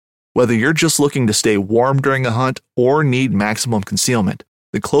Whether you're just looking to stay warm during a hunt or need maximum concealment,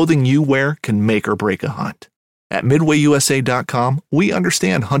 the clothing you wear can make or break a hunt. At MidwayUSA.com, we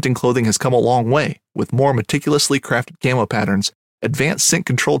understand hunting clothing has come a long way with more meticulously crafted camo patterns, advanced scent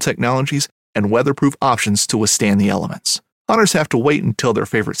control technologies, and weatherproof options to withstand the elements. Hunters have to wait until their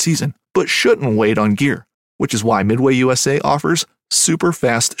favorite season, but shouldn't wait on gear, which is why Midway USA offers super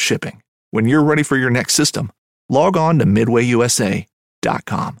fast shipping. When you're ready for your next system, log on to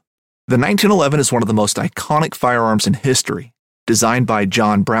MidwayUSA.com. The 1911 is one of the most iconic firearms in history. Designed by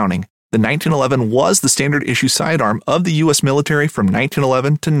John Browning, the 1911 was the standard issue sidearm of the U.S. military from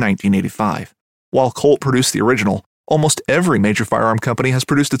 1911 to 1985. While Colt produced the original, almost every major firearm company has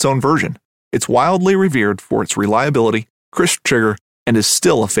produced its own version. It's wildly revered for its reliability, crisp trigger, and is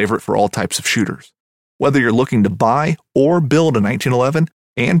still a favorite for all types of shooters. Whether you're looking to buy or build a 1911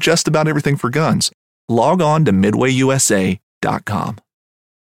 and just about everything for guns, log on to MidwayUSA.com.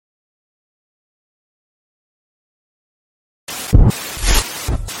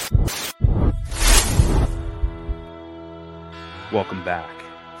 Welcome back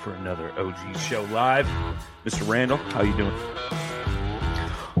for another OG Show Live. Mr. Randall, how you doing?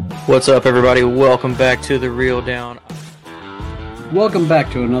 What's up, everybody? Welcome back to The Reel Down. Welcome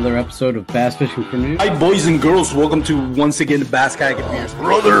back to another episode of Bass Fishing for News. Hi, boys and girls. Welcome to, once again, the Bass Kayak Beers.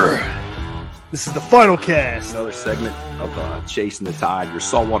 Brother, this is the final cast. Another segment of Chasing the Tide, your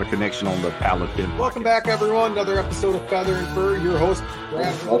saltwater connection on the Paddle and Fin. Welcome back, everyone. Another episode of Feather and Fur. Your host,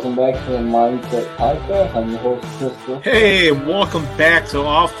 Brad. Welcome back to the Mindset Podcast. I'm your host, Crystal. Hey, welcome back to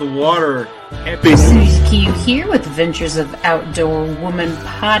Off the Water. Susie Q here with Adventures of Outdoor Woman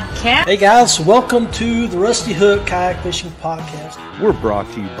podcast. Hey guys, welcome to the Rusty Hook Kayak Fishing Podcast. We're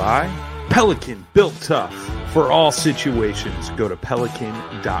brought to you by Pelican, built tough for all situations. Go to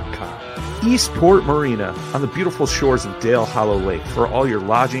pelican.com. Eastport Marina on the beautiful shores of Dale Hollow Lake. For all your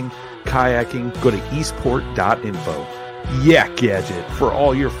lodging, kayaking, go to eastport.info. Yak Gadget. For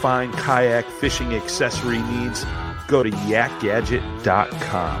all your fine kayak fishing accessory needs, go to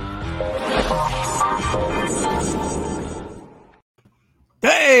yakgadget.com.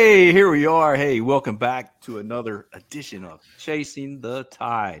 Hey, here we are. Hey, welcome back to another edition of Chasing the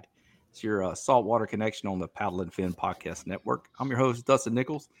Tide. It's your saltwater connection on the Paddle and Fin Podcast Network. I'm your host, Dustin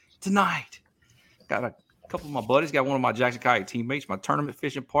Nichols. Tonight, got a couple of my buddies, got one of my Jackson Kayak teammates, my tournament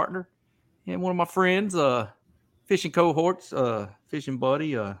fishing partner, and one of my friends, fishing cohorts, fishing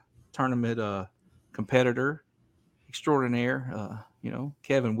buddy, tournament competitor extraordinaire,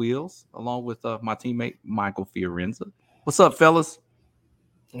 Kevin Wheels, along with my teammate, Michael Fiorenza. What's up, fellas?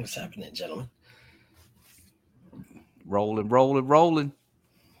 What's happening, gentlemen? Rolling. What's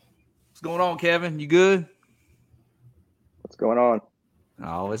going on, Kevin? You good? What's going on?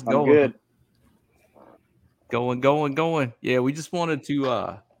 Oh, it's I'm going. good. Going. Yeah, we just wanted to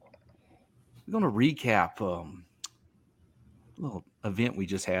we're going to recap a little event we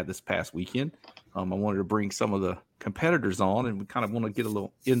just had this past weekend. I wanted to bring some of the competitors on, and we kind of want to get a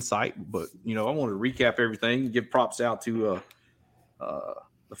little insight, but I want to recap everything, give props out to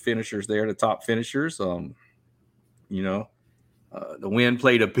the finishers there, the top finishers. The wind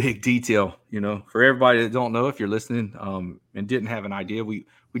played a big detail, for everybody that don't know, if you're listening and didn't have an idea, we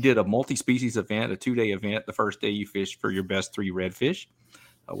did a multi-species event, a 2-day event. The first day you fished for your best 3 redfish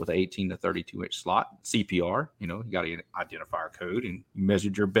with an 18 to 32 inch slot, CPR. You got an identifier code, and you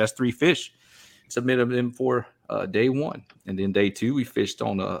measured your best 3 fish, submitted them for day 1. And then day 2, we fished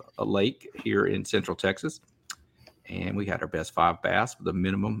on a lake here in Central Texas, and we had our best 5 bass with a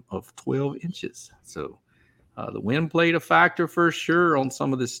minimum of 12 inches. So the wind played a factor for sure on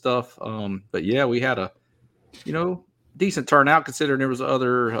some of this stuff. But yeah, we had a, decent turnout considering there was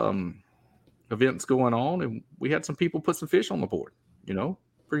other events going on, and we had some people put some fish on the board,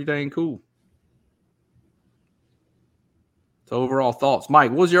 pretty dang cool. So overall thoughts,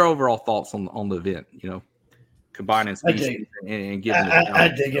 Mike, what was your overall thoughts on the event, combining species and giving I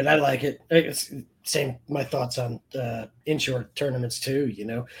dig it. I like it. It's same my thoughts on inshore tournaments too.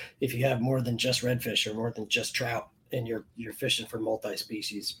 If you have more than just redfish or more than just trout and you're fishing for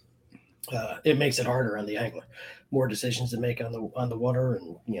multi-species, it makes it harder on the angler. More decisions to make on the water,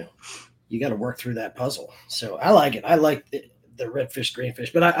 and you got to work through that puzzle. So I like it. I like the redfish,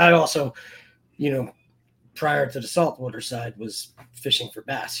 greenfish, but I also, prior to the saltwater side, was fishing for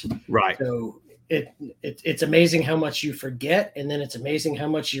bass. Right. So it's amazing how much you forget, and then it's amazing how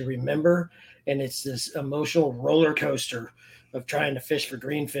much you remember. And it's this emotional roller coaster of trying to fish for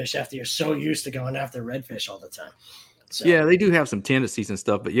greenfish after you're so used to going after redfish all the time. So, yeah, they do have some tendencies and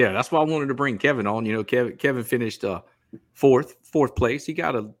stuff, but yeah, that's why I wanted to bring Kevin on. Kevin finished fourth place. He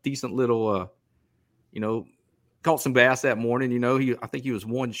got a decent little, caught some bass that morning. You know, I think he was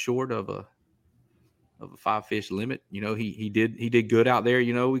one short of a 5-fish limit. You know, he did good out there.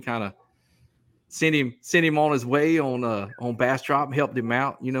 You know, we kind of sent him on his way on Bass Drop and helped him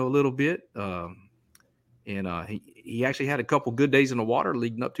out, you know, a little bit. And he actually had a couple good days in the water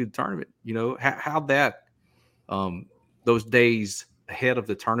leading up to the tournament. You know, how that those days ahead of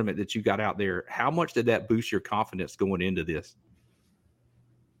the tournament that you got out there, how much did that boost your confidence going into this?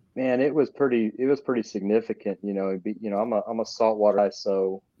 Man, it was pretty significant. You know, I'm a saltwater guy,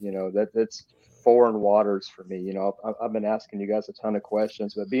 so you know that's foreign waters for me. You know, I've been asking you guys a ton of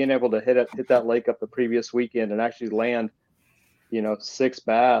questions, but being able to hit that lake up the previous weekend and actually land, you know, 6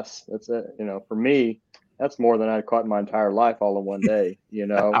 bass, that's it. You know, for me, that's more than I caught in my entire life all in one day. You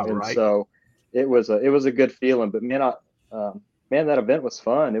know, and right. So it was a good feeling. But man, that event was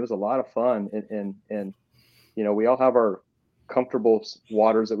fun. It was a lot of fun, and you know, we all have our comfortable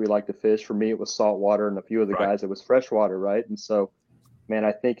waters that we like to fish. For me, it was saltwater, and a few of the guys, it was freshwater, right? And so, man,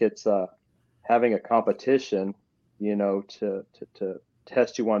 I think it's having a competition, you know, to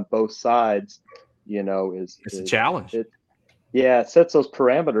test you on both sides, you know, is a challenge. It sets those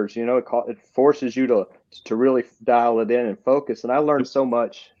parameters, you know, it forces you to really dial it in and focus. And I learned so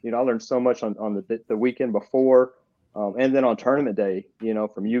much, you know, on the weekend before, and then on tournament day, you know,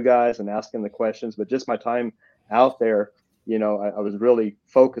 from you guys and asking the questions, but just my time out there, you know, I was really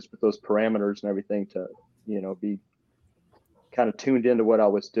focused with those parameters and everything to, you know, be kind of tuned into what I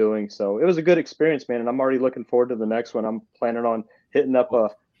was doing. So it was a good experience, man. And I'm already looking forward to the next one. I'm planning on hitting up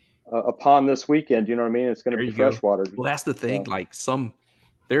a pond this weekend. You know what I mean? It's going to be freshwater. Well, that's the thing. Like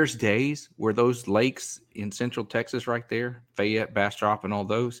there's days where those lakes in Central Texas right there, Fayette, Bass Drop, and all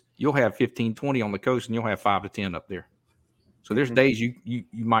those, you'll have 15, 20 on the coast, and you'll have 5 to 10 up there. So there's days you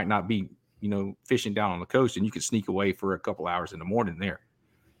might not be, you know, fishing down on the coast, and you can sneak away for a couple hours in the morning there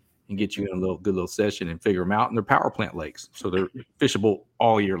and get you in a good little session and figure them out. And they're power plant lakes, so they're fishable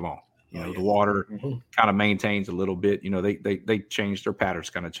all year long. You know, the water kind of maintains a little bit. You know, they change their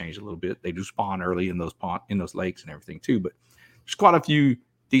patterns, kind of change a little bit. They do spawn early in those lakes and everything too. But there's quite a few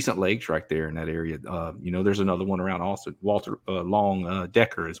decent lakes right there in that area. You know, there's another one around also, Long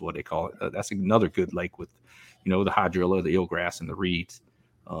Decker is what they call it. That's another good lake with, you know, the hydrilla, the eelgrass, and the reeds.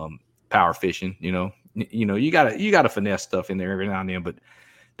 Power fishing, you know, you gotta finesse stuff in there every now and then, but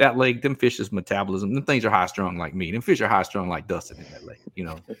that lake, them fish's metabolism, them things are high strung like me. Them fish are high strung like Dustin in that lake, you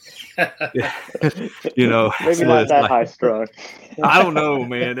know. You know, maybe so not that high strung. I don't know,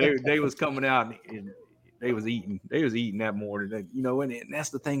 man. They was coming out and they was eating that morning, you know, and that's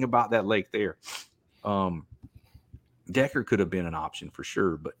the thing about that lake there. Decker could have been an option for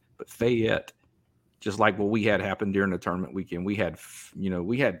sure, but Fayette, just like what we had happen during the tournament weekend,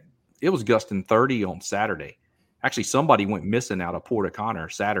 it was gusting 30 on Saturday. Actually, somebody went missing out of Port O'Connor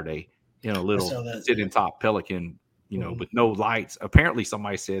Saturday in a little sitting top Pelican, you know, with no lights. Apparently,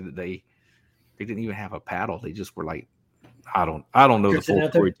 somebody said that they didn't even have a paddle. They just were like, I don't know the full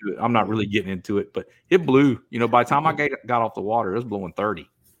story to it. I'm not really getting into it, but it blew. You know, by the time I got off the water, it was blowing 30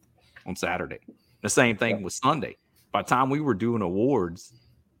 on Saturday. The same thing was Sunday. By the time we were doing awards,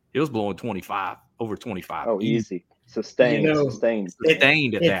 it was blowing 25, over 25. Oh, easy. Sustained at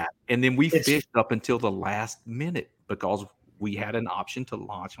that. And then we fished up until the last minute because we had an option to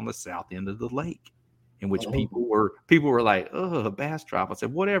launch on the south end of the lake, in which people were like, oh, a bass drop. I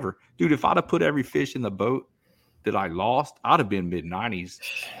said, whatever. Dude, if I'd have put every fish in the boat that I lost, I'd have been mid-90s.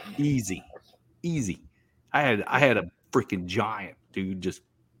 Easy. I had a freaking giant, dude, just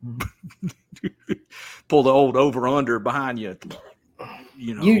pull the old over-under behind you.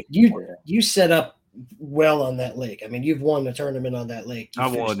 You know. You set up well on that lake. I mean, you've won the tournament on that lake. I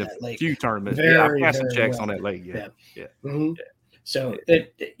won a few tournaments. I passed some checks on that lake. Yeah. Mm-hmm. Yeah. So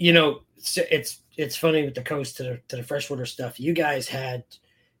it's funny with the coast to the freshwater stuff. You guys had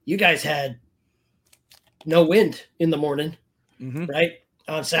no wind in the morning, right?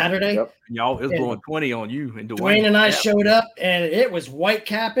 On Saturday. Yep. Y'all, it was blowing 20 on you and Dwayne and I showed up, and it was white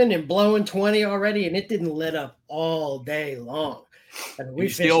capping and blowing 20 already, and it didn't let up all day long. I mean, we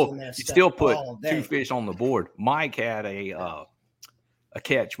still put 2 fish on the board. Mike had a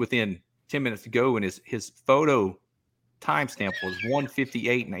catch within 10 minutes to go, and his photo timestamp was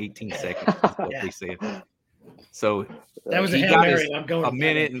 1:58 and 18 seconds. That's what they said. So that was a Hail Mary. I'm going a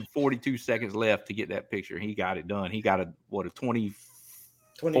minute and 42 seconds left to get that picture. He got it done. He got a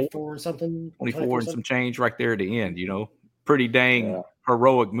 24 something, 24 and some change right there at the end. You know, pretty dang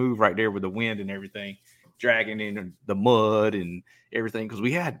heroic move right there with the wind and everything, dragging in the mud and everything, because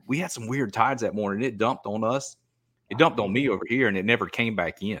we had some weird tides that morning. It dumped on us. It dumped on me over here, and it never came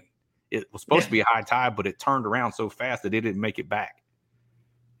back in. It was supposed to be a high tide, but it turned around so fast that it didn't make it back.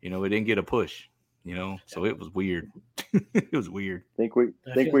 You know, it didn't get a push. you know, so it was weird. It was weird. I think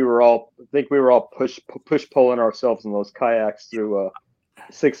we were all push pulling ourselves in those kayaks through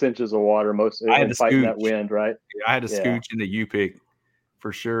 6 inches of water, and fighting that wind, right? Yeah, I had to scooch in the U-pick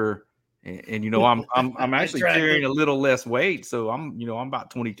for sure. And you know, I'm actually carrying a little less weight, so I'm about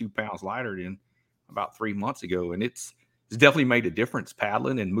 22 pounds lighter than about 3 months ago, and it's definitely made a difference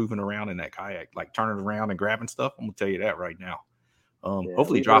paddling and moving around in that kayak, like turning around and grabbing stuff. I'm gonna tell you that right now.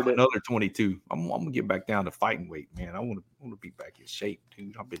 Hopefully drop another 22. I'm gonna get back down to fighting weight, man. I want to be back in shape,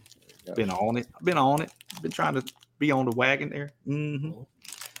 dude. I've been on it. I've been trying to be on the wagon there. Mm-hmm.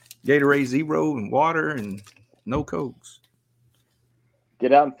 Gatorade Zero and water and no Cokes.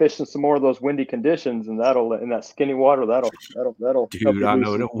 Get out and fish in some more of those windy conditions, and in that skinny water, that'll dude, I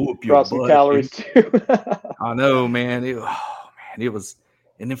know, it'll whoop your butt, some calories too. I know, man. It was,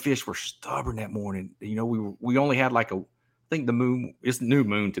 and the fish were stubborn that morning. You know, we only had like I think the moon, it's new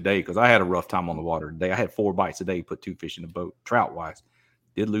moon today, because I had a rough time on the water today. I had 4 bites a day, put 2 fish in the boat, trout wise.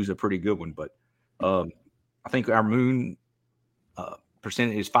 Did lose a pretty good one, but I think our moon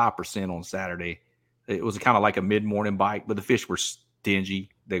percentage is 5% on Saturday. It was kind of like a mid-morning bite, but the fish were stingy.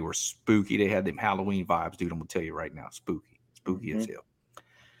 They were spooky. They had them Halloween vibes, dude. I'm gonna tell you right now, spooky as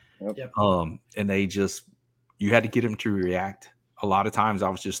hell. Yep. And they just, you had to get them to react. A lot of times I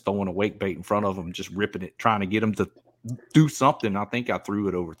was just throwing a wake bait in front of them, just ripping it, trying to get them to do something. I think I threw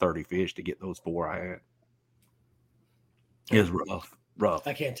it over 30 fish to get those 4 I had. It was rough.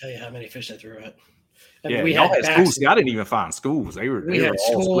 I can't tell you how many fish I threw at. We had schools. I didn't even find schools. They were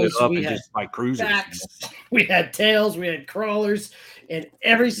all split up and just like cruisers. We had tails, we had crawlers, and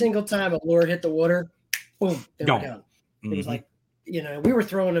every single time a lure hit the water, boom, they were gone. It was like, you know, we were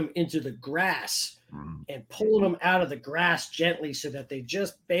throwing them into the grass and pulling them out of the grass gently so that they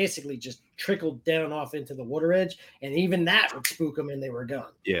just basically just trickled down off into the water edge, and even that would spook them and they were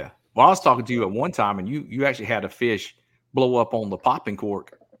gone. Yeah. Well, I was talking to you at one time, and you actually had a fish blow up on the popping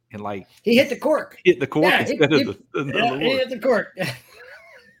cork, and like he hit the cork. Instead of the lure. He hit the cork.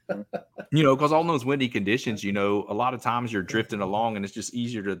 You know, because all those windy conditions, you know, a lot of times you're drifting along, and it's just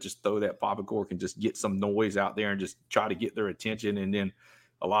easier to just throw that popping cork and just get some noise out there and just try to get their attention. And then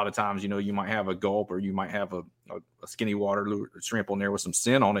a lot of times, you know, you might have a gulp, or you might have a skinny water shrimp on there with some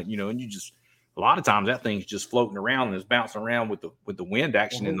scent on it, you know, and you just, a lot of times that thing's just floating around and it's bouncing around with the wind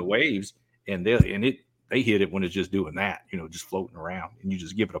action and the waves, and they hit it when it's just doing that, you know, just floating around, and you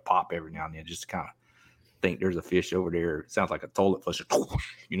just give it a pop every now and then, just to kind of think there's a fish over there. It sounds like a toilet flusher,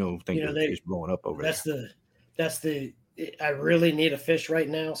 you know, there's a fish blowing up over there. I really need a fish right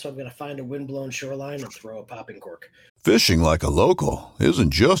now, so I'm going to find a windblown shoreline and throw a popping cork. Fishing like a local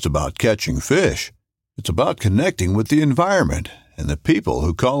isn't just about catching fish. It's about connecting with the environment and the people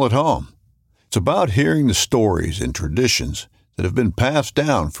who call it home. It's about hearing the stories and traditions that have been passed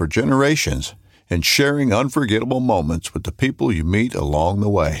down for generations and sharing unforgettable moments with the people you meet along the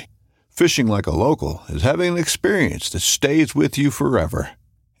way. Fishing like a local is having an experience that stays with you forever.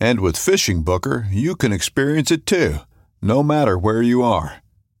 And with Fishing Booker, you can experience it too, no matter where you are.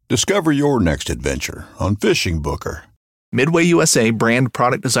 Discover your next adventure on Fishing Booker. Midway USA brand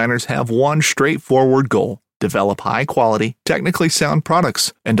product designers have one straightforward goal: develop high-quality, technically sound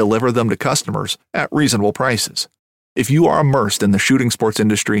products and deliver them to customers at reasonable prices. If you are immersed in the shooting sports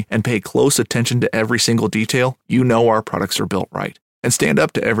industry and pay close attention to every single detail, you know our products are built right and stand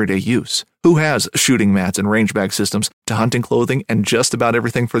up to everyday use. Who has shooting mats and range bag systems to hunting clothing and just about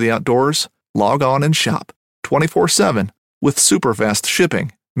everything for the outdoors? Log on and shop 24/7 with super fast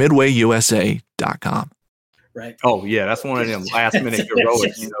shipping. MidwayUSA.com. Right. Oh yeah, that's one of them last minute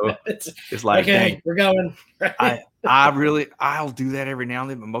heroics. You know, it's like, okay, dang, we're going. I'll do that every now and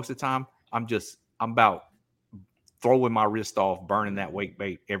then, but most of the time I'm about throwing my wrist off, burning that wake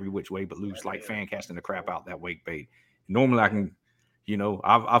bait every which way but loose, like fan casting the crap out that wake bait. Normally I can, you know,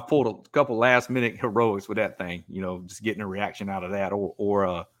 I've pulled a couple last minute heroics with that thing, you know, just getting a reaction out of that,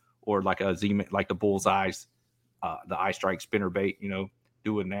 or like a Z, like the Bullseyes, the eye strike spinner bait, you know,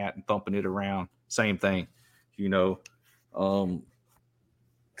 doing that and thumping it around, same thing, you know.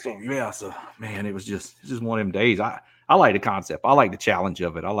 So man, it's just one of them days. I like the concept. I like the challenge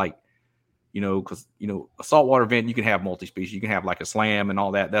of it. I like, you know, because, you know, a saltwater event, you can have multi-species, you can have like a slam and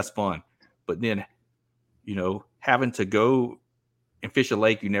all that. That's fun. But then, you know, having to go and fish a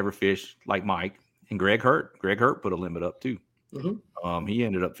lake you never fished, like Mike and Greg Hurt. Greg Hurt put a limit up too. Mm-hmm. He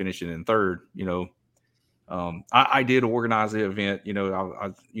ended up finishing in third. You know, I did organize the event. You know,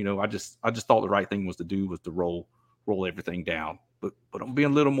 I just thought the right thing was to roll everything down. But I'm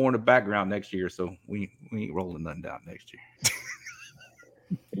being a little more in the background next year, so we ain't rolling nothing down next year.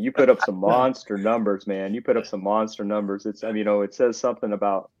 You put up some monster numbers, man. You put up some monster numbers. It's, you know, it says something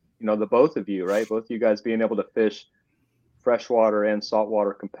about, the both of you, right? Both of you guys being able to fish freshwater and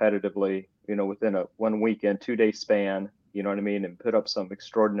saltwater competitively, within a 1 weekend, 2-day span, you know what I mean? And put up some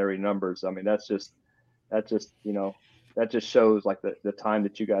extraordinary numbers. I mean, that just shows like the time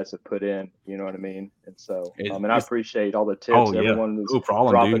that you guys have put in, you know what I mean? And so, and I appreciate all the tips everyone was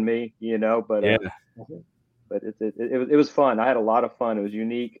dropping me, but, but it was fun. I had a lot of fun. It was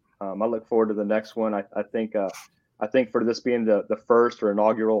unique. I look forward to the next one. I think for this being the first or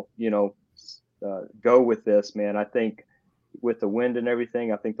inaugural, go with this, man, I think with the wind and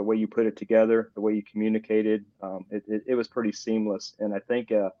everything, I think the way you put it together, the way you communicated, it was pretty seamless. And I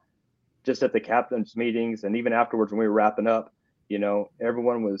think, just at the captain's meetings and even afterwards when we were wrapping up,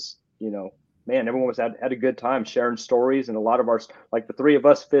 everyone was, everyone had a good time sharing stories. And a lot of like the three of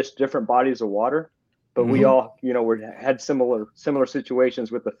us fished different bodies of water, but we all, had similar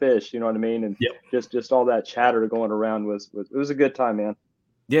situations with the fish, you know what I mean? And just all that chatter going around it was a good time, man.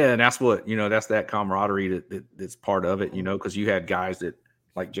 Yeah. And that's what, that's that camaraderie that's part of it, because you had guys that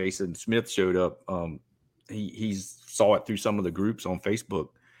like Jason Smith showed up. He saw it through some of the groups on Facebook.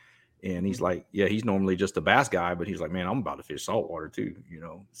 And he's like, yeah, he's normally just a bass guy, but he's like, man, I'm about to fish saltwater too,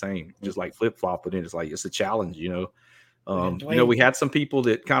 same, just like flip flop. But then it's like, it's a challenge, we had some people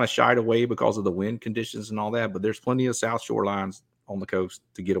that kind of shied away because of the wind conditions and all that, but there's plenty of South Shore lines on the coast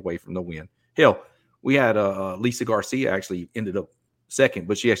to get away from the wind. Hell, we had Lisa Garcia actually ended up second,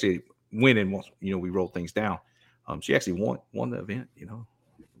 but she actually went in once, we rolled things down. She actually won the event,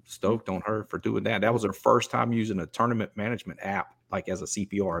 stoked on her for doing that. That was her first time using a tournament management app, like as a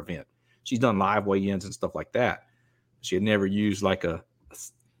CPR event. She's done live weigh-ins and stuff like that. She had never used like a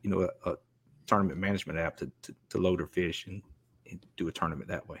tournament management app to load her fish and do a tournament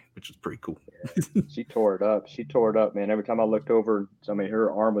that way, which was pretty cool. She tore it up, man. Every time I looked over, I mean,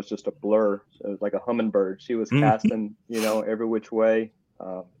 her arm was just a blur. So it was like a hummingbird. She was casting, every which way.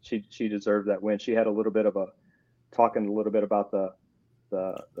 She deserved that win. She had talking a little bit about the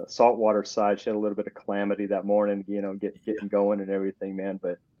saltwater side. She had a little bit of calamity that morning, getting going and everything, man.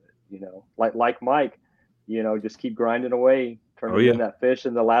 But, like Mike, just keep grinding away, turning in that fish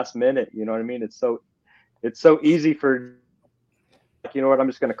in the last minute. You know what I mean? It's so easy for, you know what, I'm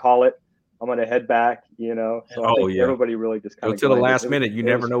just going to call it. I'm going to head back, So I think everybody really just kind of go to the last minute. You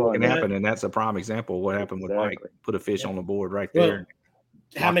never know what can happen. And that's a prime example of what happened with Mike. Put a fish on the board right there.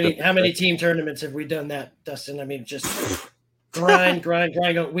 How many team tournaments have we done that, Dustin? I mean, just grind.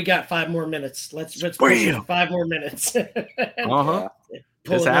 We got 5 more minutes. Let's push it 5 more minutes.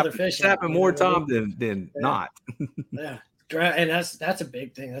 Pull another fish. It's happened more time than not. Yeah, and that's a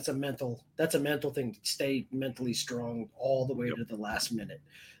big thing. That's a mental thing. Stay mentally strong all the way to the last minute.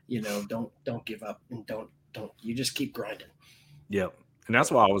 Don't give up and don't you just keep grinding. Yep. And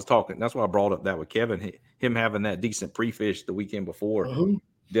that's why I was talking. That's why I brought up that with Kevin. Him having that decent pre-fish the weekend before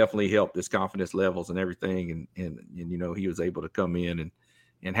definitely helped his confidence levels and everything. And he was able to come in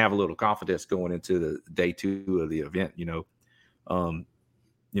and have a little confidence going into the day 2 of the event. And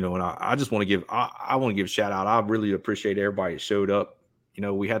I just want to give a shout out. I really appreciate everybody that showed up.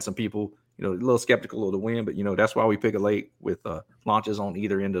 We had some people, a little skeptical of the wind, but that's why we pick a lake with launches on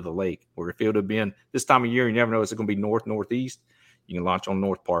either end of the lake. Or if it would have been this time of year, you never know it's going to be north, northeast. You can launch on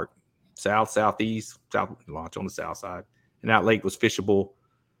North Park, south, southeast, south, launch on the south side. And that lake was fishable.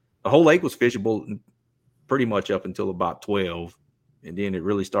 The whole lake was fishable pretty much up until about 12. And then it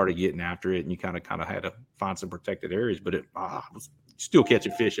really started getting after it. And you kind of had to find some protected areas, but it was still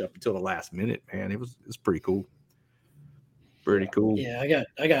catching fish up until the last minute, man. It was pretty cool. Pretty cool. Yeah,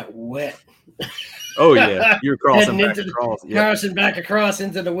 I got wet. Oh yeah, you're crossing back across. Yeah. Crossing back across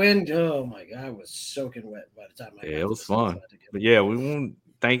into the wind. Oh my God, I was soaking wet by the time I got it was fun. But yeah, we want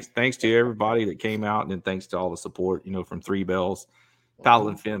thanks to everybody that came out, and then thanks to all the support, from Three Bells, Paddle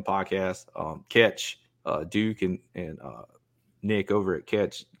and Fin podcast, Catch, Duke and Nick over at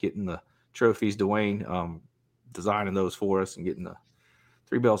Catch getting the trophies, Dwayne designing those for us and getting the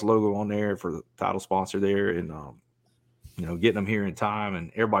Three Bells logo on there for the title sponsor there, and getting them here in time,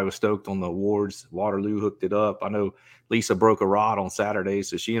 and everybody was stoked on the awards. Waterloo hooked it up. I know Lisa broke a rod on Saturday,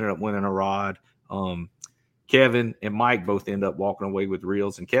 so she ended up winning a rod. Kevin and Mike both end up walking away with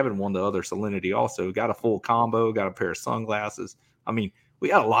reels, and Kevin won the other Salinity also. Got a full combo, got a pair of sunglasses. I mean, we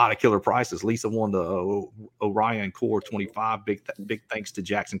got a lot of killer prizes. Lisa won the Orion Core 25. Big thanks to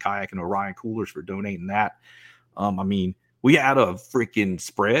Jackson Kayak and Orion Coolers for donating that. I mean, we had a freaking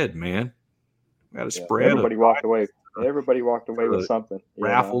spread, man. We had a spread. Everybody walked away with something.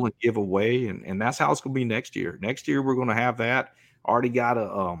 Raffle and giveaway, and that's how it's going to be next year. Next year we're going to have that. Already got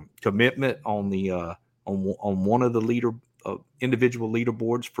a commitment on the on one of the individual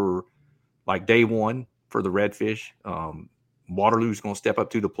leaderboards for like day 1 for the redfish. Waterloo's going to step up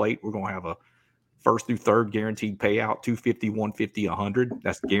to the plate. We're going to have a first through third guaranteed payout, 250, 150, 100.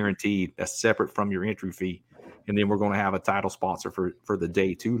 That's guaranteed. That's separate from your entry fee. And then we're going to have a title sponsor for the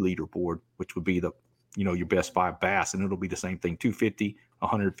day 2 leaderboard, which would be the, your best 5 bass. And it'll be the same thing, 250,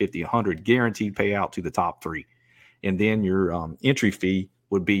 150, 100, guaranteed payout to the top 3. And then your entry fee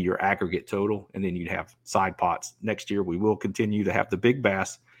would be your aggregate total. And then you'd have side pots. Next year, we will continue to have the big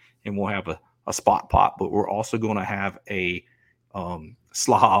bass, and we'll have a spot pot, but we're also going to have a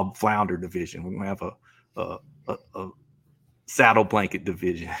slob flounder division. We're going to have a saddle blanket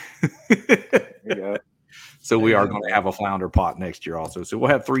division. Yeah. So we are going to have a flounder pot next year also. So we'll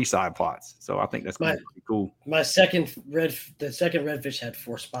have 3 side pots. So I think that's going to be pretty cool. The second redfish had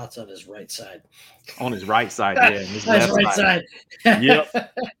 4 spots on his right side. On his right side, yeah. His right side.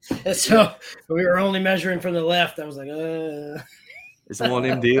 Yep. And so we were only measuring from the left. I was like, It's one of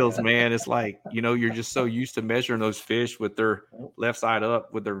them deals, man. It's like, you're just so used to measuring those fish with their left side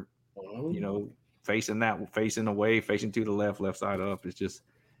up, with their, facing away, facing to the left side up. It's just,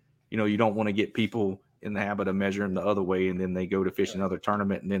 you don't want to get people in the habit of measuring the other way, and then they go to fish another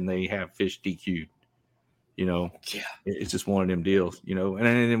tournament, and then they have fish DQ'd. It's just one of them deals, and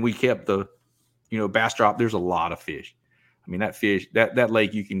then we kept the, bass drop. There's a lot of fish. I mean, that fish, that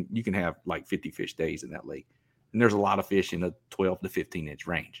lake, you can have like 50 fish days in that lake. And there's a lot of fish in a 12 to 15 inch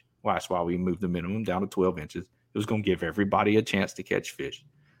range. Well, that's why we moved the minimum down to 12 inches. It was going to give everybody a chance to catch fish.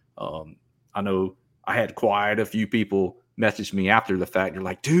 I know I had quite a few people message me after the fact. They're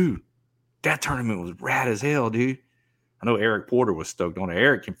like, dude, that tournament was rad as hell, dude. I know Eric Porter was stoked on it.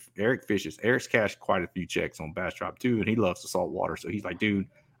 Eric fishes. Eric's cashed quite a few checks on bass drop too, and he loves the salt water. So he's like, dude,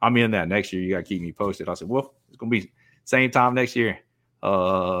 I'm in that next year. You got to keep me posted. I said, well, it's going to be same time next year,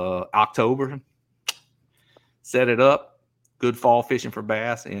 October. Set it up. Good fall fishing for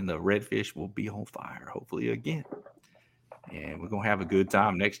bass, and the redfish will be on fire, hopefully again. And we're going to have a good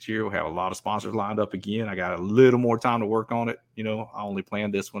time next year. We'll have a lot of sponsors lined up again. I got a little more time to work on it. I only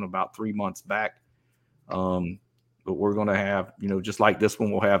planned this one about 3 months back. But we're going to have, just like this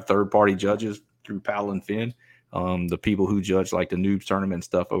one, we'll have third-party judges through Paddle and Fin. The people who judge like the noobs tournament and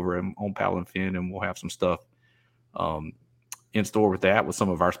stuff over on Paddle and Fin, and we'll have some stuff in store with that with some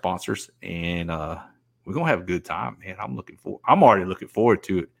of our sponsors. And we're going to have a good time, man. I'm already looking forward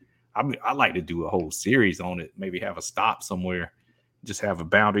to it. I'd like to do a whole series on it, maybe have a stop somewhere, just have a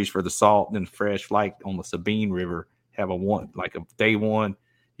boundaries for the salt and fresh, like on the Sabine River, have a day 1,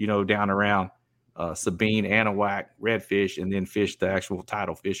 down around Sabine, Anahuac, redfish, and then fish the actual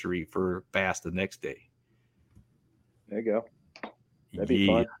tidal fishery for bass the next day. There you go. That'd be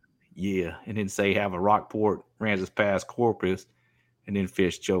fun. Yeah. And then say have a Rockport, Rances Pass, Corpus, and then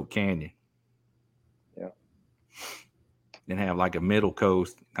fish Choke Canyon. And have like a middle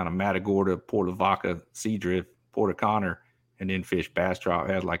coast, kind of Matagorda, Port Lavaca, Seadrift, Port O'Connor, and then fish bass drop.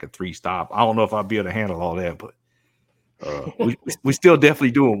 Has like a 3-stop. I don't know if I'll be able to handle all that, but we still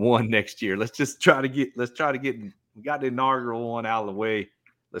definitely doing one next year. Let's try to get. We got the inaugural one out of the way.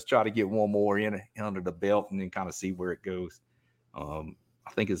 Let's try to get one more in under the belt, and then kind of see where it goes. I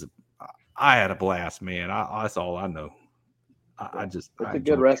think I had a blast, man. That's all I know. It's a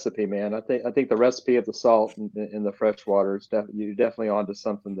good recipe, man. I think the recipe of the salt in the fresh water is you're definitely onto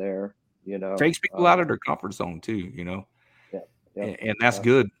something there. Takes people out of their comfort zone too. Yeah. And that's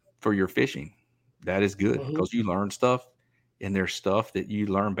good for your fishing. That is good because you learn stuff, and there's stuff that you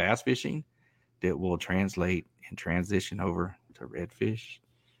learn bass fishing that will translate and transition over to redfish,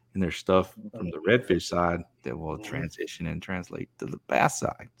 and there's stuff from the redfish side that will transition and translate to the bass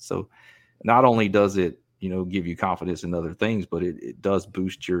side. So not only does it give you confidence in other things, but it does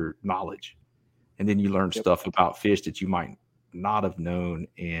boost your knowledge. And then you learn stuff about fish that you might not have known.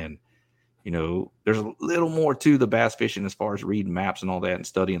 And, there's a little more to the bass fishing as far as reading maps and all that and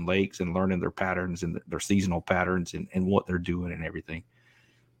studying lakes and learning their patterns and their seasonal patterns and what they're doing and everything.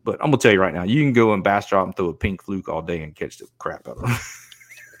 But I'm going to tell you right now, you can go and bass drop and throw a pink fluke all day and catch the crap out of them.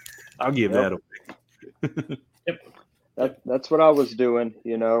 I'll give that away. That's what I was doing,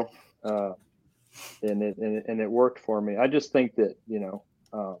 and it worked for me. I just think that,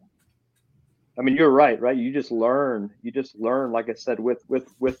 you're right. You just learn, like I said,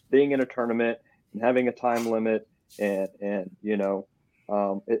 with being in a tournament and having a time limit and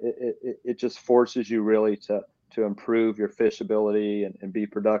it just forces you really to improve your fishability and be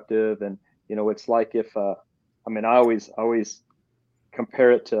productive. And, it's like if, I always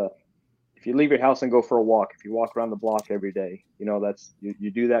compare it to, if you leave your house and go for a walk, if you walk around the block every day, that's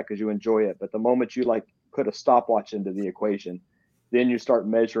you do that because you enjoy it. But the moment you put a stopwatch into the equation, then you start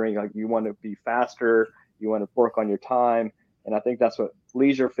measuring. Like you want to be faster, you want to work on your time, And I think that's what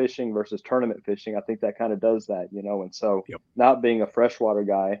leisure fishing versus tournament fishing, I think that kind of does that, and so not being a freshwater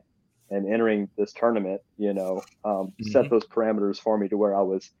guy and entering this tournament, set those parameters for me to where I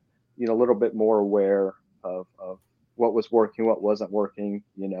was, a little bit more aware of what was working, what wasn't working,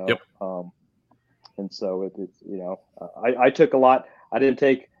 and so it's, I took a lot. I didn't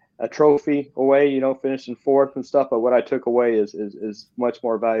take a trophy away, finishing fourth and stuff, but what I took away is much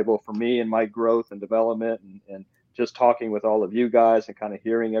more valuable for me and my growth and development and just talking with all of you guys and kind of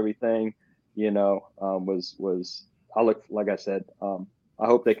hearing everything, was I look, like I said, I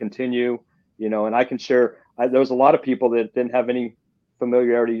hope they continue, and I can share. There was a lot of people that didn't have any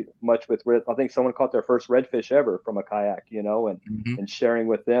familiarity much with. I think someone caught their first redfish ever from a kayak, and sharing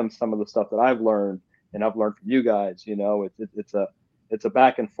with them some of the stuff that I've learned and I've learned from you guys. It's a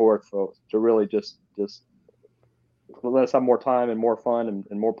back and forth. So to really just let us have more time and more fun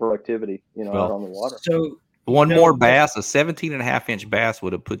and more productivity, out on the water. So one more bass, a 17.5-inch bass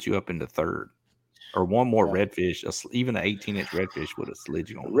would have put you up into third. Or one more redfish, even an 18-inch redfish would have slid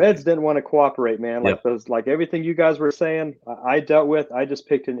you on. Reds didn't want to cooperate, man. Like everything you guys were saying, I dealt with. I just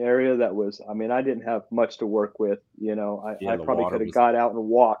picked an area that was. I mean, I didn't have much to work with. I probably could have got out and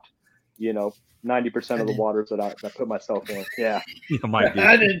walked. 90% of the waters that I put myself in. Yeah,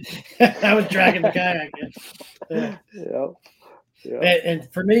 I did. I was dragging the kayak.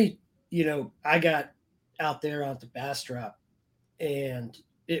 And for me, I got out there on the bass drop, and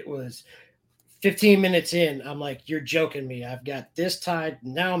it was 15 minutes in, I'm like, you're joking me. I've got this tied.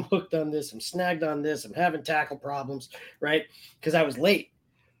 Now I'm hooked on this. I'm snagged on this. I'm having tackle problems, right? Because I was late.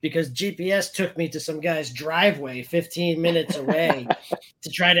 Because GPS took me to some guy's driveway 15 minutes away to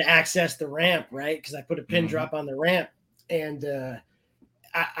try to access the ramp, right? Because I put a pin drop on the ramp. And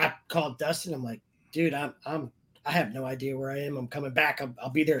I called Dustin. I'm like, dude, I have no idea where I am. I'm coming back.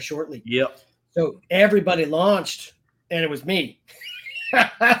 I'll be there shortly. Yep. So everybody launched, and it was me.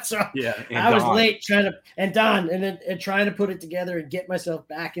 So I was late trying to put it together and get myself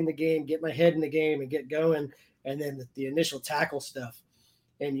back in the game, get my head in the game and get going. And then the initial tackle stuff.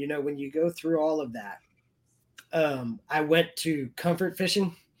 And, when you go through all of that, I went to comfort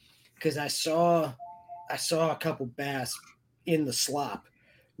fishing because I saw a couple bass in the slop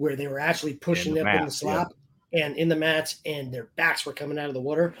where they were actually pushing up in the slop and in the mats, and their backs were coming out of the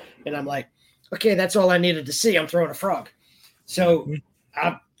water. And I'm like, okay, that's all I needed to see. I'm throwing a frog. So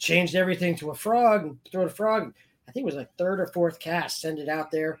I changed everything to a frog and throw a frog. I think it was like third or fourth cast, send it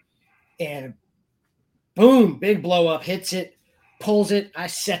out there, and boom, big blow up, hits it, pulls it. I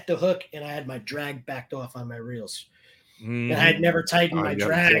set the hook, and I had my drag backed off on my reels. And I had never tightened my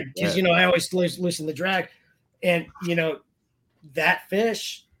drag because, I always loosen the drag. And, that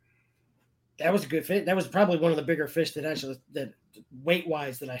fish, that was a good fish. That was probably one of the bigger fish that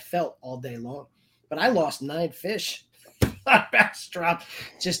weight-wise that I felt all day long. But I lost 9 fish. Bass drop,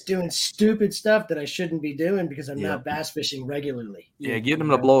 just doing stupid stuff that I shouldn't be doing because I'm not bass fishing regularly. Yeah, getting them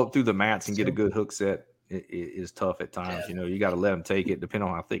to blow up through the mats and get a good hook set is tough at times. You got to let them take it, depending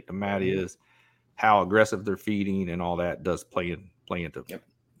on how thick the mat is, how aggressive they're feeding, and all that does play into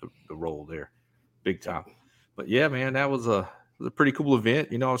the role there, big time. But yeah, man, that was a pretty cool event.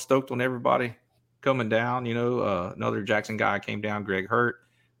 I was stoked on everybody coming down. Another Jackson guy came down, Greg Hurt.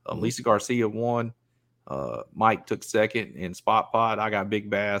 Lisa Garcia won. Mike took second in spot pot. I got big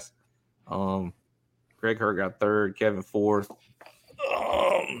bass. Greg Hurt got third. Kevin fourth.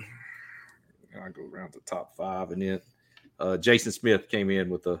 I go around the top 5, and then Jason Smith came in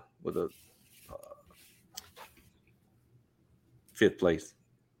with a 5th place.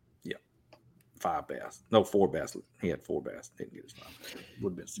 Yeah, 5 bass. No, 4 bass. He had 4 bass. Didn't get his 5.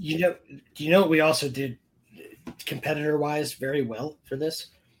 Would have been. Do you know what we also did competitor wise very well for this?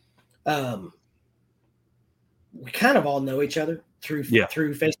 We kind of all know each other through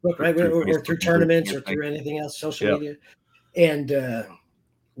Facebook, right? Or through tournaments or through anything else, social media. And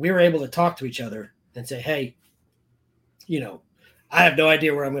we were able to talk to each other and say, hey, I have no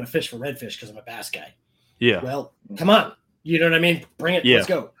idea where I'm going to fish for redfish because I'm a bass guy. Yeah. Well, come on. You know what I mean? Bring it. Yeah. Let's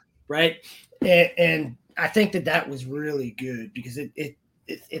go. Right. And I think that was really good because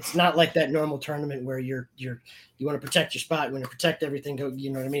it's not like that normal tournament where you want to protect your spot, you want to protect everything. Go,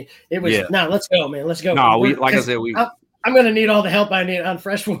 you know what I mean? It was no, let's go, man, let's go. No, I'm going to need all the help I need on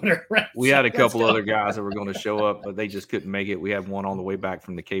freshwater. Right? We had a couple other guys that were going to show up, but they just couldn't make it. We had one on the way back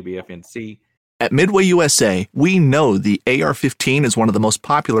from the KBFNC. At Midway USA, we know the AR-15 is one of the most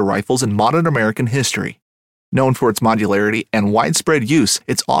popular rifles in modern American history. Known for its modularity and widespread use,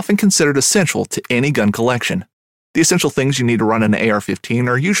 it's often considered essential to any gun collection. The essential things you need to run an AR-15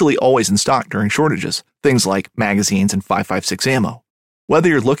 are usually always in stock during shortages, things like magazines and .556 ammo. Whether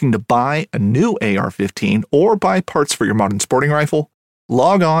you're looking to buy a new AR-15 or buy parts for your modern sporting rifle,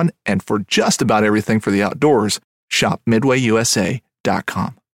 log on and for just about everything for the outdoors, shop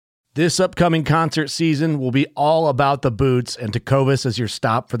MidwayUSA.com. This upcoming concert season will be all about the boots, and Tecovas is your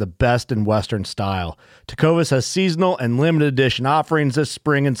stop for the best in Western style. Tecovas has seasonal and limited edition offerings this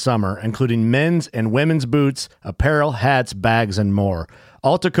spring and summer, including men's and women's boots, apparel, hats, bags, and more.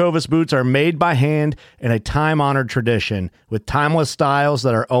 All Tecovas boots are made by hand in a time-honored tradition with timeless styles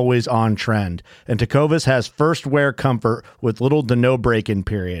that are always on trend. And Tecovas has first wear comfort with little to no break-in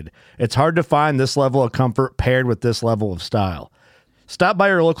period. It's hard to find this level of comfort paired with this level of style. Stop by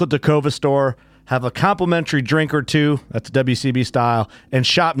your local Tecovas store, have a complimentary drink or two, that's WCB style, and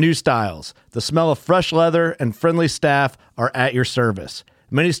shop new styles. The smell of fresh leather and friendly staff are at your service.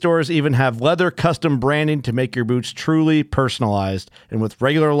 Many stores even have leather custom branding to make your boots truly personalized. And with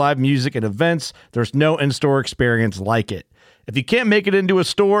regular live music and events, there's no in-store experience like it. If you can't make it into a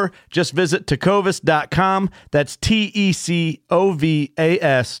store, just visit Tecovas.com. That's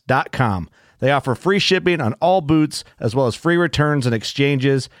TECOVAS.com. They offer free shipping on all boots, as well as free returns and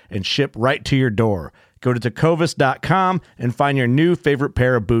exchanges, and ship right to your door. Go to Tecovas.com and find your new favorite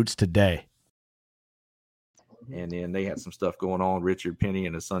pair of boots today. And then they had some stuff going on, Richard Penny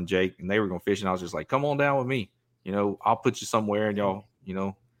and his son Jake, and they were going fishing. I was just like, come on down with me. I'll put you somewhere and y'all,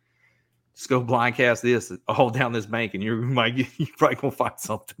 just go blind cast this all down this bank and you're probably going to find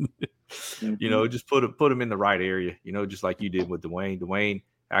something. Just put them in the right area, just like you did with Dwayne. Dwayne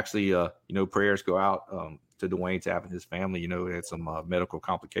actually, prayers go out to Dwayne Tapp and his family. He had some medical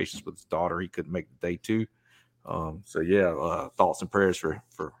complications with his daughter. He couldn't make the day too. Thoughts and prayers for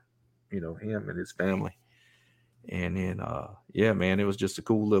him and his family. And then, man, it was just a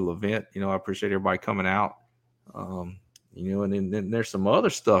cool little event. I appreciate everybody coming out. And then there's some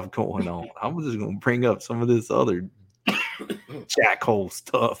other stuff going on. I'm just going to bring up some of this other jackhole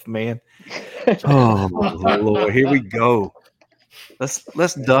stuff, man. Oh, my Lord. Here we go. Let's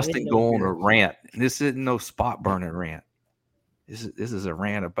Dustin go on a rant. This isn't no spot burning rant. This is a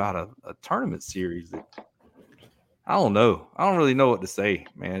rant about a tournament series that I don't know. I don't really know what to say,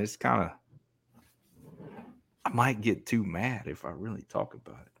 man. It's kind of, I might get too mad if I really talk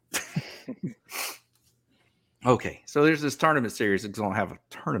about it. Okay, so there's this tournament series that's going to have a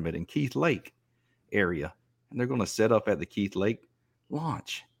tournament in Keith Lake area, and they're going to set up at the Keith Lake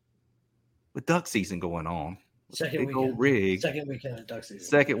launch with duck season going on. Second weekend of duck season.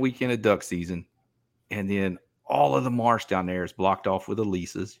 Second weekend of duck season, and then all of the marsh down there is blocked off with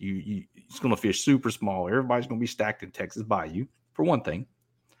Elisa's. It's going to fish super small. Everybody's going to be stacked in Texas Bayou for one thing.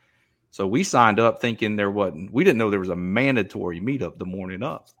 So we signed up thinking we didn't know there was a mandatory meetup the morning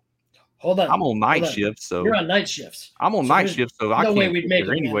of. Hold on. I'm on night shift, so you're on night shifts. I'm on night shift, so I can't make it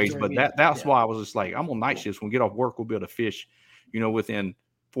anyways. But that's why I was just like, I'm on night shifts. When we get off work, we'll be able to fish, within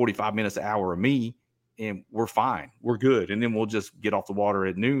 45 minutes, an hour of me, and we're fine. We're good. And then we'll just get off the water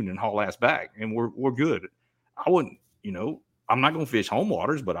at noon and haul ass back, and we're good. I wouldn't, I'm not going to fish home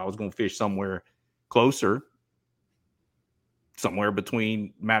waters, but I was going to fish somewhere closer. Somewhere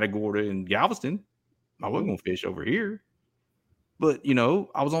between Matagorda and Galveston. I wasn't going to fish over here. But,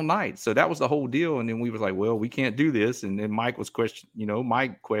 I was on night. So that was the whole deal. And then we was like, well, we can't do this. And then Mike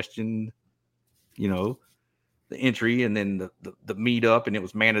questioned, the entry and then the meetup, and it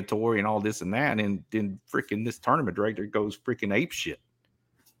was mandatory and all this and that. And then freaking this tournament director goes freaking ape shit.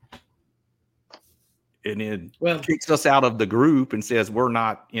 And then kicks us out of the group and says we're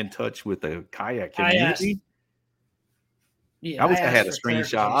not in touch with the kayak community. I wish I had a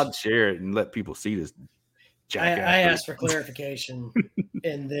screenshot. I'd share it and let people see this. I asked for clarification,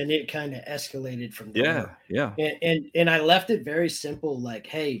 and then it kind of escalated from there. Yeah. And I left it very simple, like,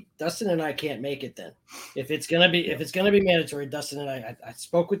 hey, Dustin and I can't make it then. If it's gonna be mandatory, Dustin and I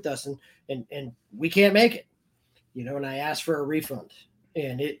spoke with Dustin, and we can't make it. And I asked for a refund,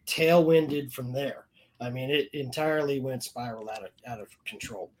 and it tailwinded from there. I mean, it entirely went spiral out of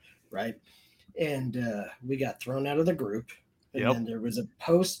control, right? And we got thrown out of the group. And then there was a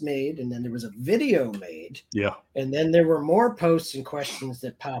post made, and then there was a video made. Yeah. And then there were more posts and questions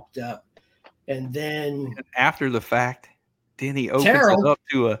that popped up. And then after the fact, then he opens it up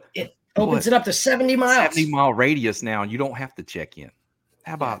to it up to 70 miles. 70-mile radius now. You don't have to check in.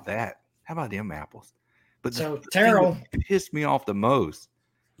 How about that? How about them apples? But so Terrell pissed me off the most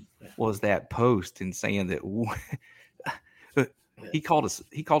was that post and saying that he called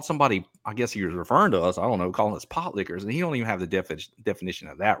somebody, I guess he was referring to us, I don't know, calling us pot lickers, and he don't even have the definition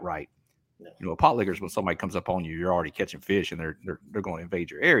of that right. A pot licker is when somebody comes up on you, you're already catching fish and they're going to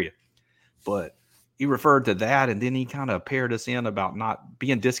invade your area. But he referred to that, and then he kind of paired us in about not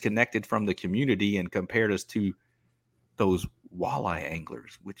being disconnected from the community and compared us to those walleye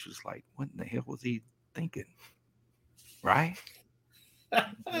anglers, which was like, what in the hell was he thinking? Right?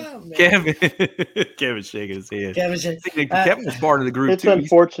 Oh, Kevin's shaking his head. Kevin was part of the group it's too.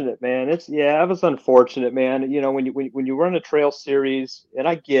 Unfortunate, man. It was unfortunate, man. You know, when you run a trail series, and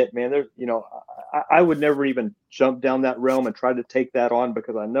I get, man, there's, you know, I would never even jump down that realm and try to take that on,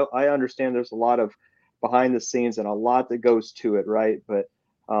 because I understand there's a lot of behind the scenes and a lot that goes to it, right? But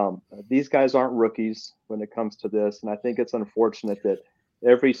these guys aren't rookies when it comes to this, and I think it's unfortunate that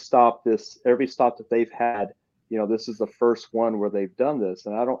every stop that they've had, you know, this is the first one where they've done this.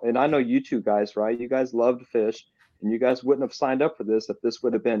 And I know you two guys, right? You guys love to fish, and you guys wouldn't have signed up for this if this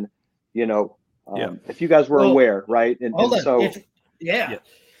would have been, you know, if you guys were aware, right? And so,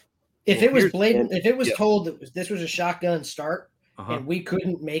 if it was told that this was a shotgun start and we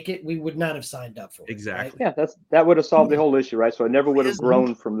couldn't make it, we would not have signed up for it. Exactly. Right? Yeah, that would have solved the whole issue, right? So it never would have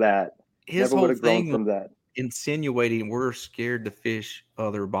grown from that. His never whole would have grown thing from that. Insinuating we're scared to fish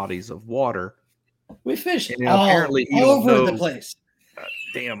other bodies of water. We fished and apparently all over the place.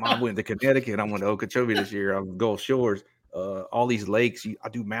 Damn, I went to Connecticut. I went to Okeechobee this year. I'm Gulf Shores. All these lakes. I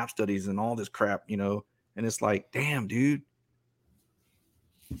do map studies and all this crap, you know. And it's like, damn, dude.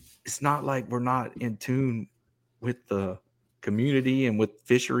 It's not like we're not in tune with the community and with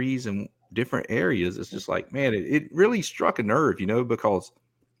fisheries and different areas. It's just like, man, it really struck a nerve, you know, because,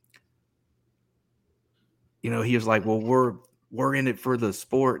 you know, he was like, well, we're in it for the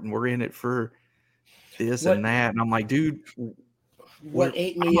sport and we're in it for this and that. And I'm like, dude, I'm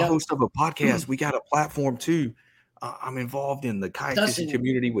a host of a podcast. We got a platform too. I'm involved in the kayak fishing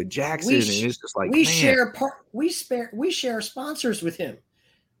community with Jackson, and it's just like we share sponsors with him.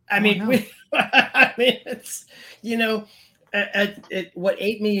 I mean, it's, you know, what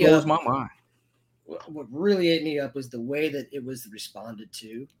ate me blows up. My mind. What really ate me up was the way that it was responded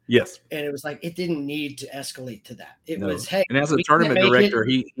to. Yes, and it was like it didn't need to escalate to that. It was, hey, and as a tournament director,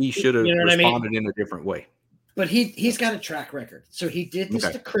 he should have responded in a different way. But he's got a track record, so he did this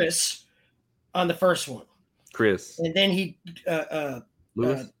to Chris on the first one. Chris, and then he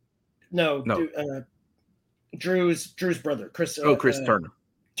Lewis? Drew's brother, Chris. Chris Turner.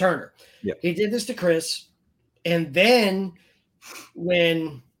 Turner. Yeah, he did this to Chris, and then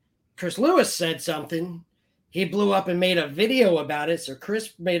when Chris Lewis said something, he blew up and made a video about it. So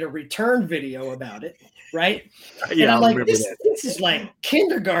Chris made a return video about it, right? Yeah, and I'm like, this is like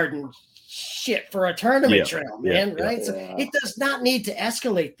kindergarten shit for a tournament trail, man, right? Yeah. So it does not need to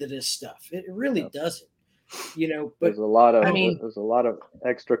escalate to this stuff. It really doesn't, you know. But there's a lot of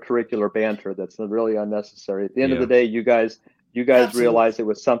extracurricular banter that's really unnecessary. At the end of the day, you guys realized it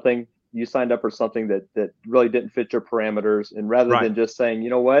was something. You signed up for something that really didn't fit your parameters, and rather than just saying, you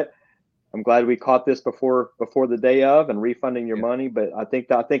know what, I'm glad we caught this before the day of and refunding your money. But I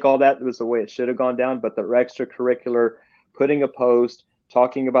think all that was the way it should have gone down. But the extracurricular, putting a post,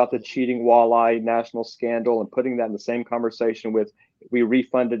 talking about the cheating walleye national scandal and putting that in the same conversation with we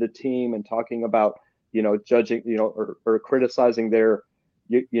refunded a team and talking about, you know, judging, you know, or criticizing their,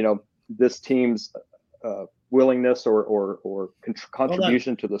 you know, this team's willingness or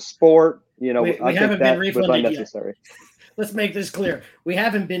contribution to the sport. You know, I think that was unnecessary. Let's make this clear. We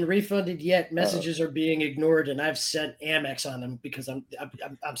haven't been refunded yet. Messages are being ignored, and I've sent Amex on them because I'm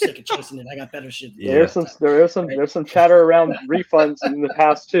sick of chasing it. I got better shit. There's some chatter around refunds in the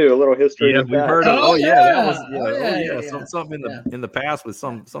past too. A little history. Yeah, we've heard of. Something in the past with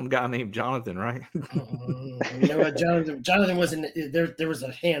some guy named Jonathan, right? You know what, Jonathan wasn't there. There was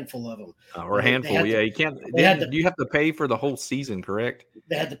a handful of them. Or a handful. You can't. You have to pay for the whole season, correct?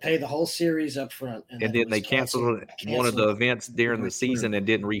 They had to pay the whole series up front, and then they canceled one of the events during the season and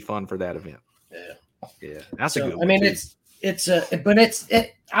didn't refund for that event. Yeah, that's a good one. I mean,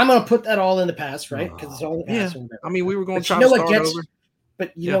 I'm gonna put that all in the past, right? Because it's all in the past. Yeah. I mean, we were going to try to start over.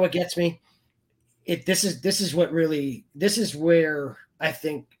 But you know what gets me? This is where I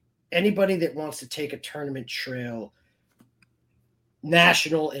think anybody that wants to take a tournament trail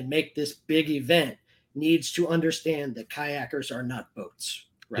national and make this big event needs to understand that kayakers are not boats,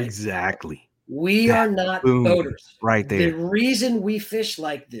 right? Exactly. We are not boaters. Right there. The reason we fish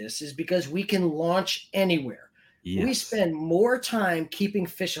like this is because we can launch anywhere. Yes. We spend more time keeping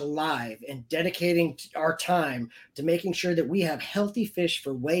fish alive and dedicating our time to making sure that we have healthy fish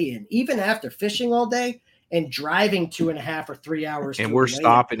for weigh-in, even after fishing all day and driving 2.5 or 3 hours. And we're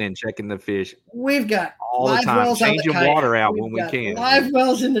stopping and checking the fish. We've got all the time, changing water out when we can. Live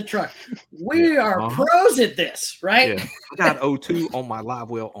wells in the truck. We are pros at this, right? Yeah. I got O2 on my live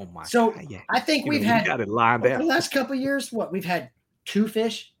well on my. So I think we've had got it lined out. The last couple of years. We've had 2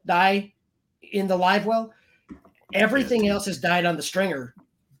 fish die in the live well. Everything else has died on the stringer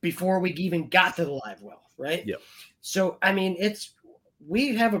before we even got to the live well, right? Yep. So, I mean,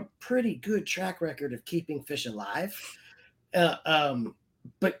 we have a pretty good track record of keeping fish alive.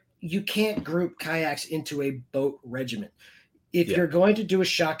 But you can't group kayaks into a boat regiment. If you're going to do a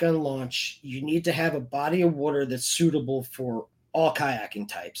shotgun launch, you need to have a body of water that's suitable for all kayaking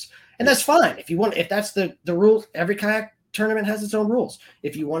types. And that's fine. If that's the rule, every kayak tournament has its own rules.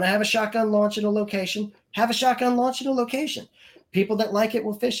 If you want to have a shotgun launch in a location, have a shotgun launch in a location. People that like it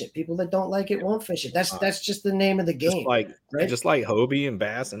will fish it. People that don't like it won't fish it. That's just the name of the game. Just like Hobie and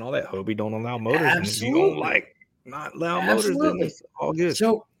Bass and all that. Hobie don't allow motors. Absolutely. And if you don't not allow motors, then it's all good.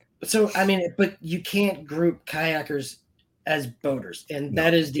 So I mean, but you can't group kayakers as boaters, and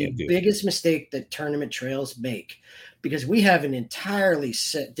that is the biggest mistake that tournament trails make, because we have an entirely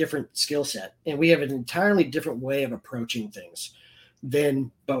different skill set, and we have an entirely different way of approaching things than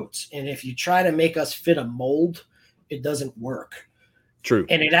boats. And if you try to make us fit a mold, it doesn't work. True.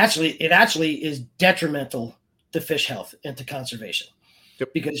 And it actually is detrimental to fish health and to conservation,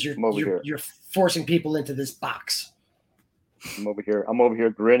 because you're forcing people into this box. I'm over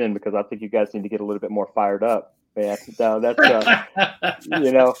here grinning because I think you guys need to get a little bit more fired up. Man, so that's I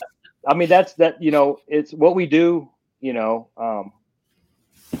mean, it's what we do.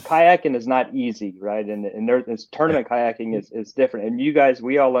 Kayaking is not easy, right? And there's tournament kayaking is different. And you guys,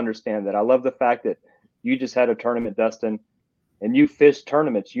 we all understand that. I love the fact that you just had a tournament, Dustin, and you fish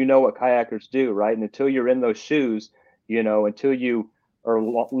tournaments. You know what kayakers do, right? And until you're in those shoes, until you are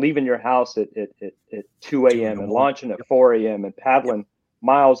leaving your house at 2 a.m. and launching at 4 a.m. and paddling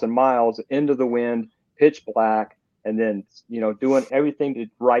miles and miles into the wind, pitch black, and then doing everything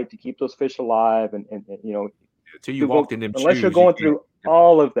right to keep those fish alive, and until you walked in them unless shoes, you're going through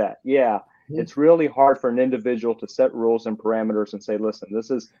all of that. It's really hard for an individual to set rules and parameters and say, listen, this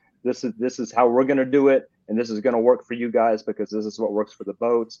is how we're going to do it, and this is going to work for you guys because this is what works for the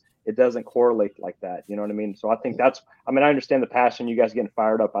boats. It doesn't correlate like that. You know what I mean? So I think I understand the passion, you guys getting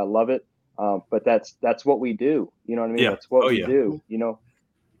fired up. I love it. But that's what we do. You know what I mean? That's what we do.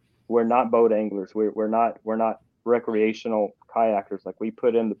 We're not boat anglers. We're not recreational kayakers. Like, we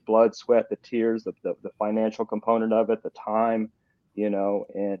put in the blood, sweat, the tears, the financial component of it, the time, and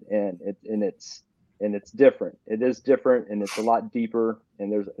it's different. It is different, and it's a lot deeper,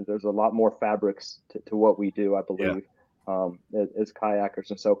 and there's a lot more fabrics to what we do, I believe, as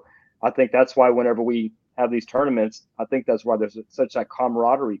kayakers. And so I think that's why whenever we have these tournaments, I think that's why there's such that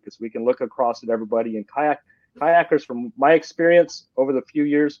camaraderie, because we can look across at everybody. And kayakers, from my experience over the few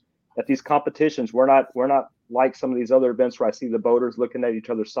years at these competitions, we're not like some of these other events where I see the boaters looking at each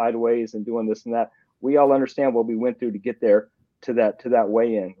other sideways and doing this and that. We all understand what we went through to get there to that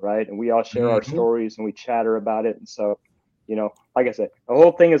weigh-in, right? And we all share our stories and we chatter about it. And so, like I said, the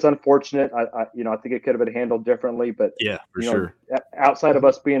whole thing is unfortunate. I think it could have been handled differently, but sure. Outside of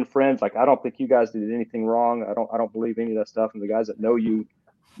us being friends, like, I don't think you guys did anything wrong. I don't believe any of that stuff. And the guys that know you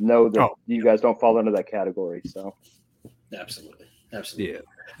know that you guys don't fall into that category. So absolutely. Yeah.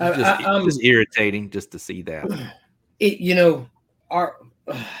 Just irritating just to see that.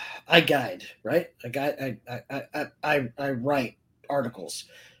 I guide, right? I write articles.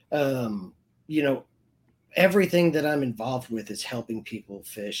 Everything that I'm involved with is helping people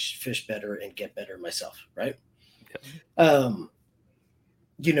fish better and get better myself, right?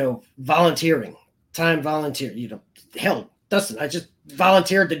 Volunteering, time volunteer. Hell, Dustin, I just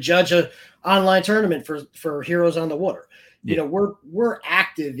volunteered to judge a online tournament for Heroes on the Water. We're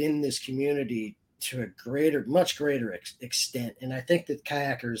active in this community to a much greater extent. And I think that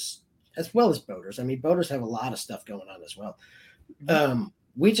kayakers, as well as boaters, I mean, boaters have a lot of stuff going on as well.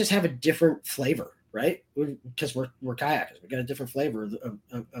 We just have a different flavor, right? Because we're kayakers. We got a different flavor of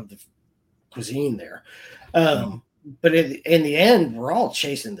the cuisine there. But in the end, we're all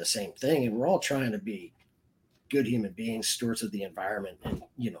chasing the same thing, and we're all trying to be good human beings, stewards of the environment, and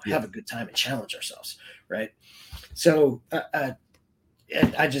have a good time and challenge ourselves, right? So I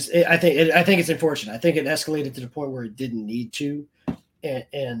think it's unfortunate. I think it escalated to the point where it didn't need to,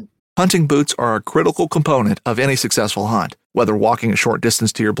 and hunting boots are a critical component of any successful hunt. Whether walking a short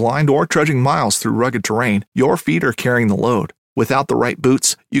distance to your blind or trudging miles through rugged terrain, your feet are carrying the load. Without the right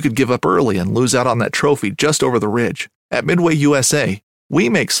boots, you could give up early and lose out on that trophy just over the ridge. At Midway USA, we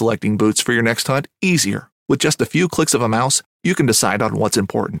make selecting boots for your next hunt easier. With just a few clicks of a mouse, you can decide on what's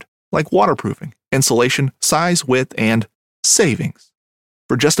important, like waterproofing, insulation, size, width, and savings.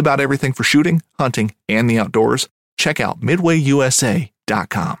 For just about everything for shooting, hunting, and the outdoors, check out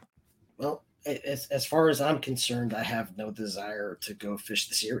MidwayUSA.com. Well, as far as I'm concerned, I have no desire to go fish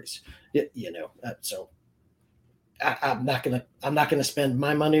the series. So I'm not gonna spend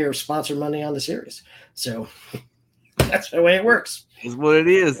my money or sponsor money on the series. So that's the way it works. Is what it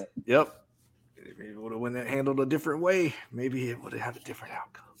is. Yep. If it would have handled a different way, maybe it would have had a different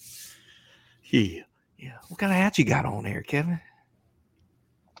outcome. Yeah. What kind of hat you got on there, Kevin?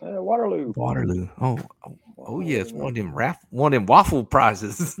 Waterloo. Oh, yes, one of them waffle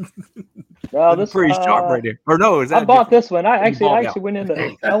prizes. No, this pretty sharp right there. Or no, is that? I bought this one. I actually went into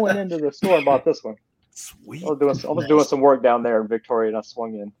the store and bought this one. Sweet. I was doing some work down there in Victoria, and I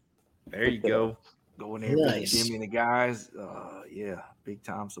swung in. There you go. Going there with Jimmy and the guys. Big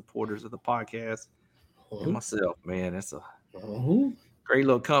time supporters of the podcast. And myself, man, that's a great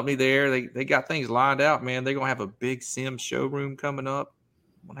little company there. They got things lined out, man. They're gonna have a big sim showroom coming up.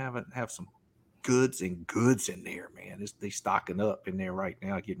 I'm gonna have some goods in there, man. They stocking up in there right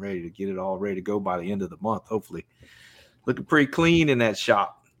now, getting ready to get it all ready to go by the end of the month. Hopefully, looking pretty clean in that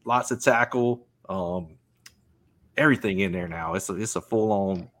shop. Lots of tackle, everything in there now. It's a full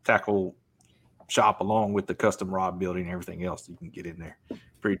on tackle shop along with the custom rod building and everything else you can get in there.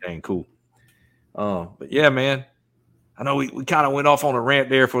 Pretty dang cool. But yeah, man, I know we kind of went off on a rant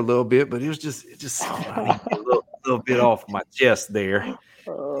there for a little bit, but it just I need to get a little bit off my chest there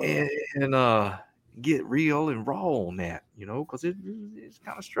and get real and raw on that, because it's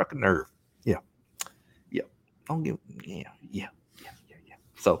kind of struck a nerve. Yeah.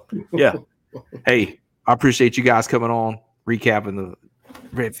 So yeah. Hey, I appreciate you guys coming on, recapping the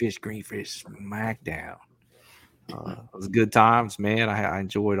Redfish Greenfish Smackdown. It was good times, man. I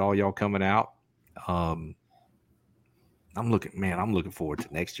enjoyed all y'all coming out. I'm looking forward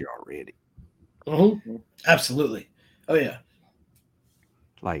to next year already. Mm-hmm. Absolutely. Oh yeah.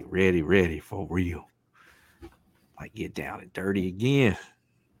 Like ready for real. Like get down and dirty again.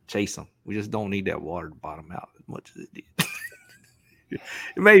 Chase them. We just don't need that water to bottom out as much as it did.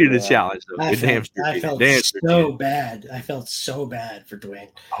 It made it a challenge, though. I felt so bad. I felt so bad for Dwayne.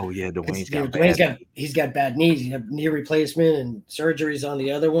 Oh yeah, Dwayne's got bad knees. He had knee replacement and surgeries on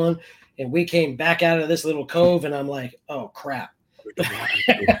the other one. And we came back out of this little cove, and I'm like, oh crap.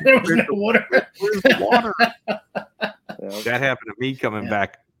 There was no water. Where's the water? That happened to me coming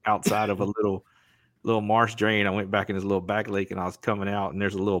back outside of a little marsh drain. I went back in this little back lake, and I was coming out, and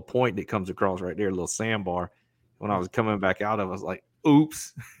there's a little point that comes across right there, a little sandbar. When I was coming back out of it, I was like,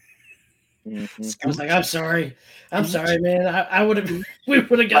 oops. Mm-hmm. I was like, I'm sorry, man. I would have, we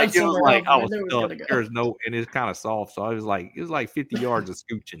would have got somewhere. Like I was stuck. There's no, and it's kind of soft, so it was like 50 yards of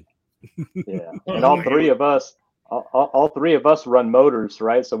scooching. Yeah, and all three of us run motors,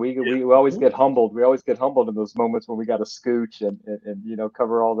 right? So we always get humbled. We always get humbled in those moments when we got to scooch and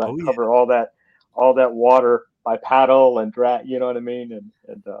cover all that all that water by paddle and drag. You know what I mean?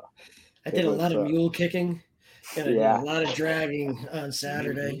 And I did a lot of mule kicking. And I did a lot of dragging on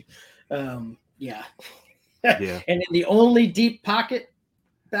Saturday. And in the only deep pocket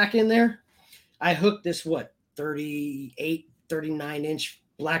back in there, I hooked this 38, 39-inch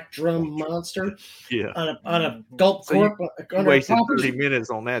black drum monster on a gulp cork. You wasted 30 minutes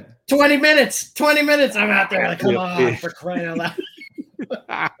on that. 20 minutes. I'm out there like, come on, for crying out loud.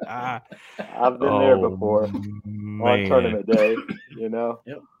 I've been there before on tournament day, Yep.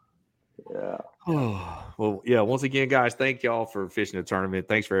 Yeah. Well, yeah. Once again, guys, thank y'all for fishing the tournament.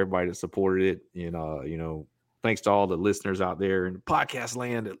 Thanks for everybody that supported it. And, thanks to all the listeners out there in the podcast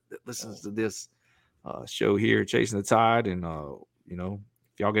land that listens to this show here, Chasing the Tide. And,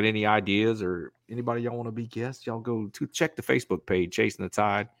 if y'all get any ideas or anybody y'all want to be guests, y'all go to check the Facebook page, Chasing the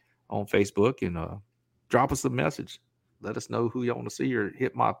Tide on Facebook, and drop us a message. Let us know who y'all want to see, or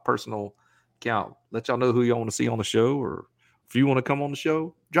hit my personal account. Let y'all know who y'all want to see on the show, or if you want to come on the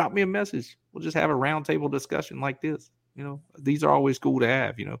show, drop me a message. We'll just have a roundtable discussion like this. These are always cool to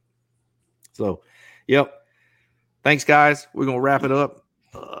have, So, yep. Thanks, guys. We're going to wrap it up.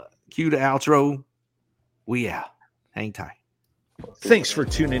 Cue the outro. We out. Hang tight. Thanks for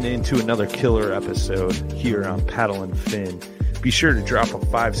tuning in to another killer episode here on Paddle and Fin. Be sure to drop a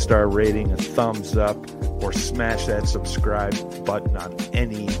 5-star rating, a thumbs up, or smash that subscribe button on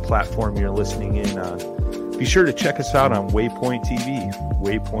any platform you're listening in on. Be sure to check us out on Waypoint TV,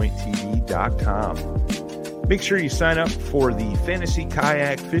 waypointtv.com. Make sure you sign up for the Fantasy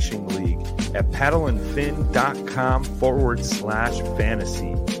Kayak Fishing League at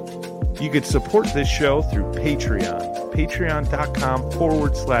paddleandfin.com/fantasy. You could support this show through Patreon,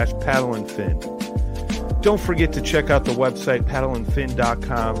 patreon.com/paddleandfin. Don't forget to check out the website,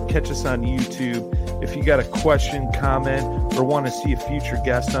 paddleandfin.com. Catch us on YouTube. If you got a question, comment, or want to see a future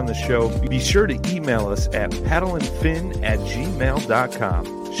guest on the show, be sure to email us at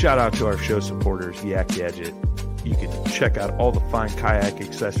paddleandfin@gmail.com. Shout out to our show supporters, Yak Gadget. You can check out all the fine kayak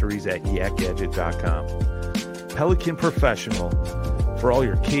accessories at yakgadget.com. Pelican Professional. For all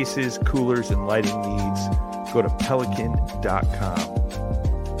your cases, coolers, and lighting needs, go to pelican.com.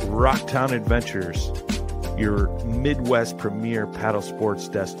 Rocktown Adventures, your Midwest premier paddle sports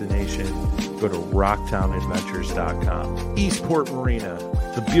destination. Go to rocktownadventures.com. Eastport Marina,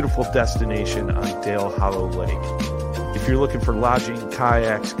 the beautiful destination on Dale Hollow Lake. If you're looking for lodging,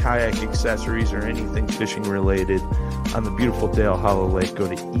 kayaks, kayak accessories, or anything fishing related on the beautiful Dale Hollow Lake,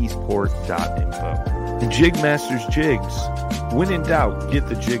 go to eastport.info. And Jigmasters Jigs. When in doubt, get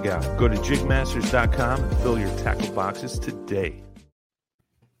the jig out. Go to jigmasters.com and fill your tackle boxes today.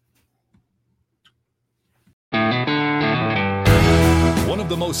 One of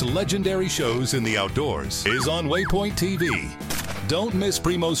the most legendary shows in the outdoors is on Waypoint TV. Don't miss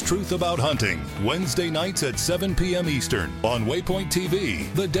Primo's Truth About Hunting, Wednesday nights at 7 p.m. Eastern on Waypoint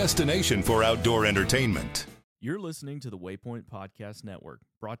TV, the destination for outdoor entertainment. You're listening to the Waypoint Podcast Network,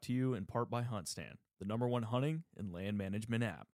 brought to you in part by HuntStand, the #1 hunting and land management app.